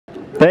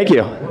Thank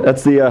you.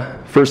 That's the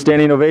first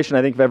standing ovation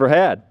I think I've ever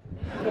had.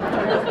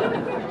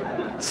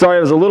 Sorry, I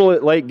was a little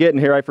late getting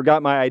here. I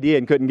forgot my ID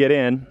and couldn't get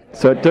in,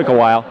 so it took a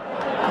while.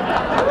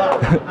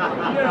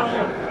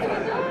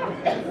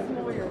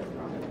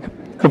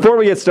 Before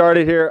we get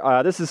started here,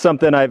 this is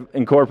something I've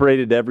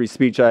incorporated to every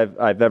speech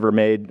I've ever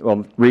made,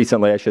 well,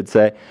 recently I should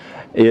say,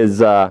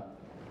 is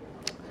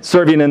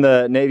serving in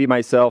the Navy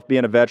myself,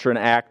 being a veteran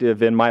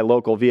active in my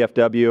local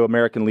VFW,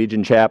 American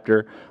Legion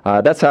chapter.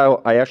 That's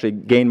how I actually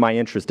gained my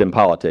interest in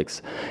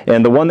politics.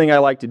 And the one thing I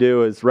like to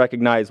do is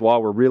recognize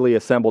while we're really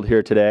assembled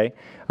here today,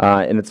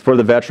 and it's for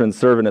the veterans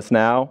serving us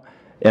now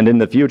and in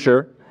the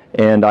future.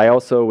 And I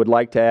also would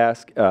like to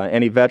ask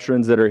any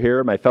veterans that are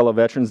here, my fellow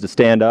veterans, to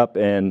stand up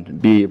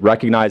and be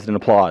recognized and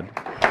applaud.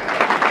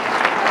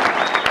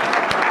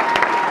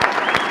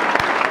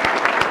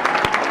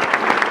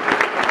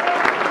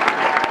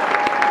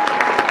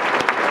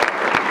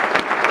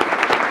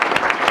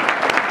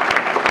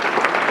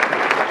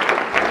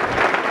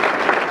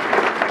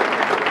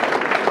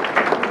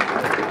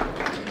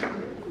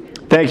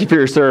 Thank you for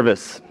your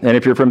service. And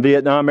if you're from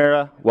Vietnam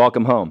era,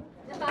 welcome home.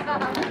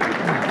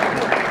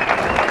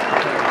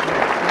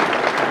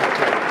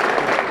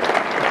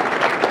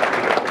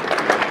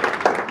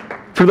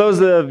 For those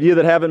of you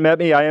that haven't met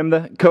me, I am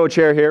the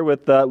co-chair here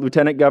with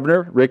Lieutenant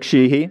Governor Rick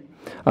Sheehy.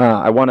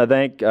 I want to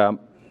thank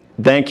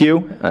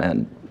you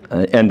and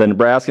the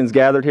Nebraskans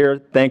gathered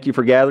here. Thank you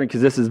for gathering,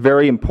 because this is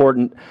very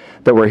important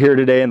that we're here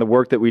today, and the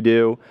work that we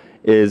do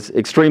is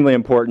extremely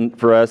important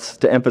for us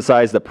to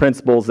emphasize the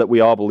principles that we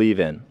all believe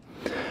in.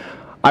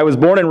 I was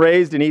born and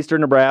raised in eastern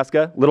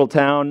Nebraska, little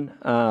town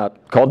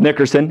called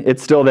Nickerson.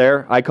 It's still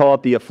there. I call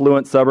it the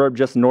affluent suburb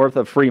just north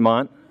of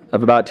Fremont,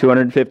 of about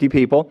 250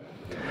 people.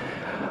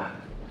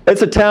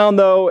 It's a town,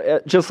 though,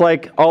 just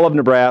like all of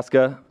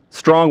Nebraska,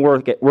 strong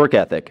work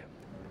ethic,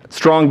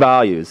 strong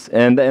values,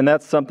 and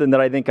that's something that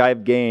I think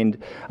I've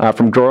gained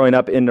from growing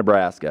up in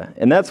Nebraska.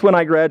 And that's when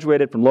I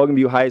graduated from Logan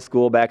View High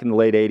School back in the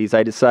late 80s.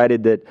 I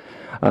decided that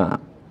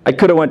I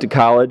could have went to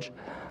college.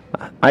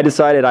 I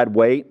decided I'd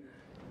wait,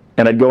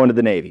 and I'd go into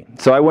the Navy.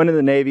 So I went into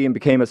the Navy and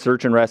became a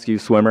search and rescue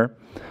swimmer.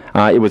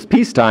 It was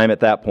peacetime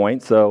at that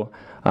point, so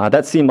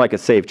that seemed like a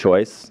safe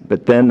choice.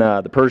 But then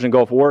the Persian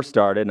Gulf War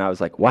started, and I was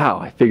like, wow,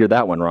 I figured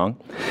that one wrong.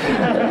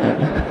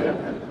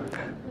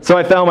 So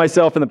I found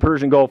myself in the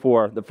Persian Gulf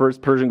War, the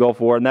first Persian Gulf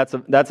War, and that's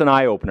an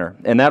eye-opener.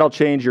 And that'll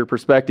change your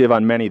perspective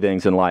on many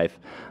things in life.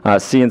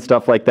 Seeing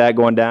stuff like that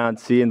going down,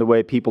 seeing the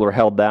way people are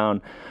held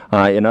down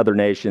in other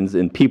nations,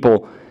 and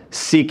people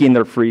seeking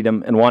their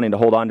freedom and wanting to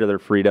hold on to their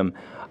freedom.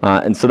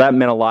 And so that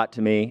meant a lot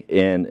to me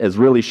and has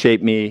really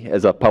shaped me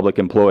as a public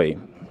employee.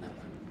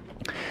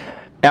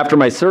 After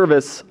my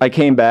service, I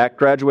came back,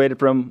 graduated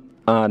from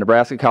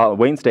Nebraska College,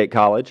 Wayne State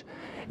College,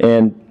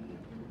 and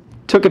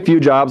took a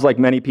few jobs like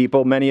many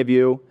people. Many of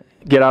you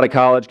get out of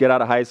college, get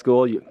out of high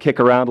school, you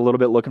kick around a little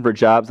bit looking for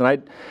jobs, and I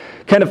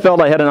kind of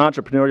felt I had an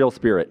entrepreneurial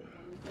spirit.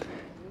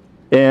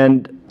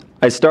 And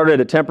I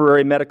started a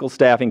temporary medical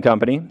staffing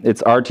company.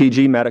 It's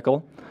RTG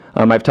Medical.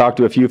 I've talked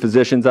to a few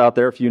physicians out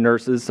there, a few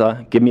nurses.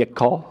 Give me a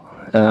call.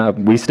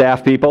 We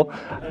staff people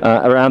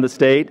around the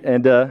state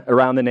and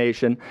around the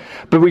nation.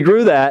 But we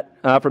grew that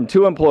from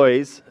 2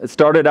 employees. It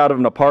started out of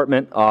an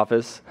apartment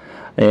office,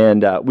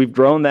 and we've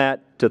grown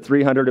that to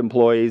 300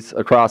 employees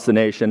across the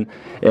nation.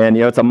 And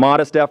it's a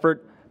modest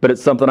effort, but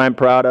it's something I'm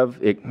proud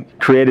of. It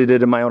created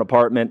it in my own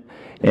apartment,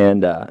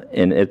 and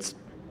it's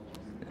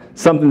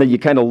something that you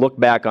kind of look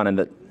back on, and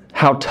that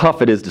how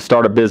tough it is to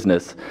start a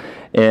business.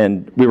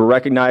 And we were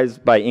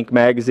recognized by Inc.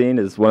 magazine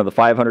as one of the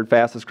 500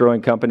 fastest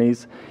growing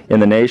companies in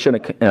the nation,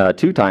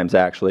 2 times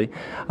actually.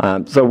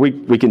 So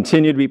we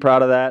continue to be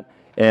proud of that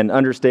and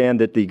understand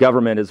that the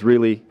government is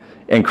really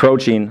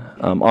encroaching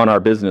on our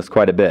business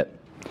quite a bit.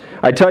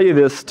 I tell you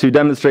this to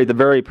demonstrate the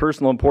very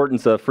personal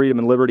importance of freedom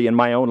and liberty in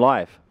my own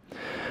life.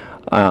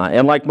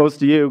 And like most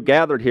of you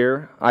gathered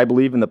here, I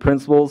believe in the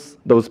principles.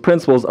 Those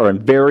principles are in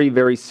very,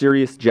 very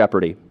serious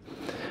jeopardy.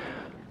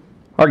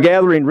 Our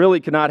gathering really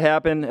could not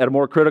happen at a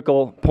more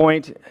critical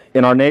point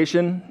in our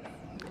nation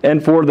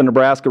and for the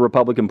Nebraska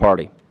Republican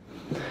Party.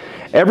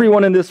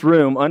 Everyone in this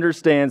room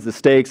understands the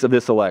stakes of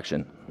this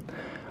election.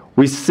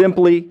 We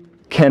simply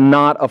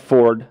cannot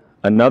afford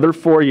another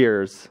 4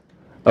 years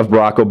of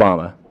Barack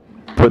Obama,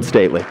 put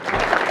stately.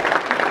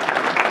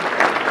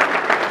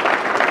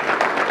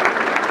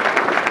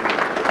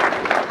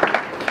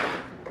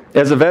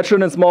 As a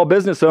veteran and small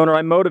business owner,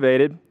 I'm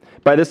motivated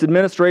by this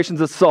administration's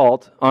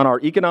assault on our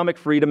economic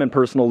freedom and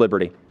personal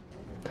liberty.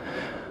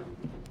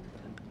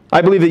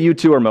 I believe that you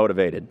too are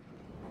motivated.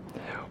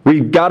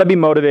 We've got to be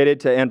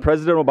motivated to end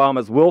President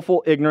Obama's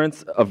willful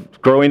ignorance of the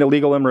growing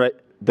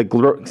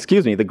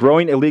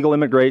illegal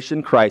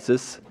immigration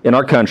crisis in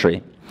our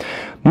country.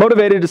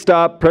 Motivated to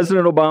stop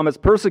President Obama's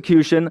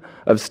persecution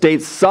of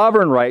states'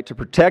 sovereign right to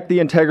protect the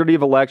integrity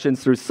of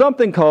elections through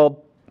something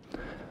called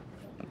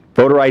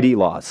voter ID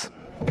laws.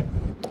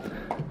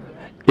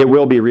 It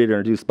will be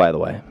reintroduced, by the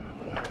way.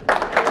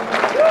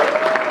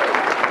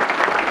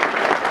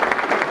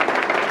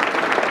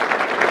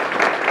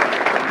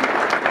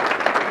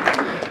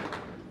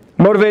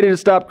 Motivated to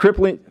stop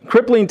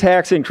crippling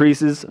tax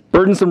increases,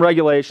 burdensome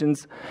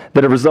regulations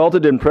that have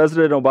resulted in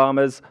President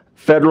Obama's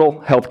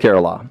federal health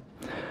care law.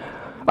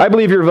 I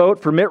believe your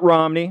vote for Mitt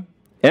Romney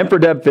and for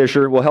Deb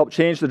Fischer will help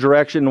change the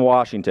direction in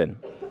Washington.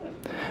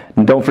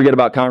 And don't forget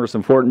about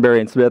Congressman Fortenberry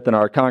and Smith and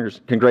our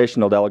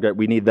congressional delegate.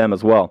 We need them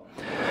as well.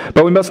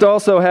 But we must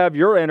also have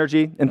your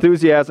energy,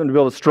 enthusiasm to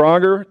build a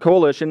stronger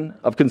coalition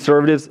of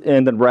conservatives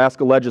in the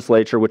Nebraska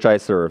legislature, which I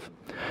serve.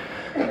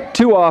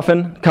 Too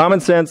often, common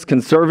sense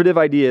conservative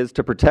ideas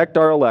to protect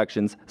our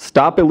elections,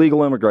 stop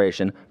illegal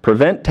immigration,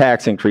 prevent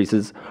tax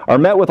increases, are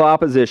met with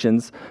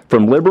oppositions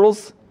from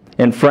liberals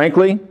and,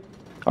 frankly,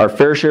 our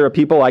fair share of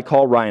people I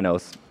call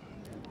rhinos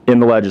in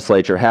the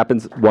legislature.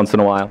 Happens once in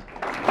a while.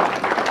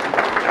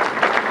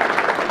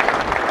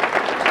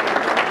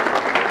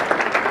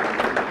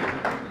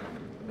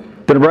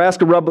 The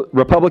Nebraska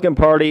Republican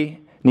Party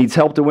needs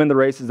help to win the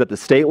races at the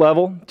state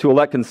level, to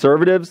elect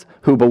conservatives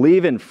who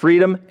believe in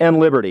freedom and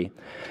liberty,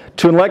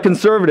 to elect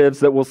conservatives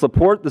that will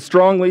support the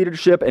strong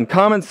leadership and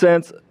common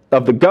sense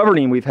of the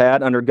governing we've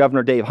had under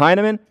Governor Dave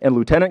Heineman and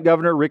Lieutenant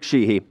Governor Rick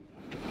Sheehy.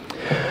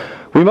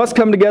 We must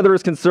come together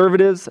as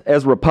conservatives,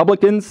 as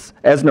Republicans,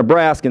 as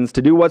Nebraskans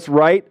to do what's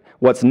right,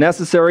 what's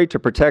necessary to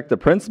protect the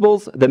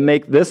principles that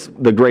make this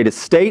the greatest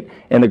state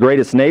and the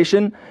greatest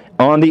nation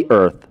on the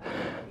earth.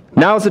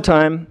 Now is the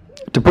time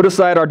to put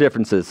aside our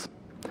differences,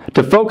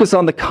 to focus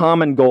on the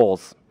common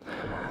goals.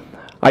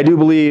 I do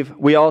believe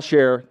we all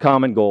share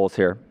common goals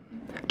here: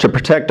 to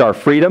protect our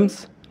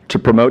freedoms, to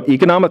promote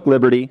economic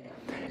liberty,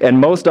 and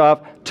most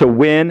off, to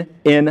win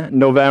in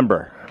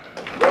November.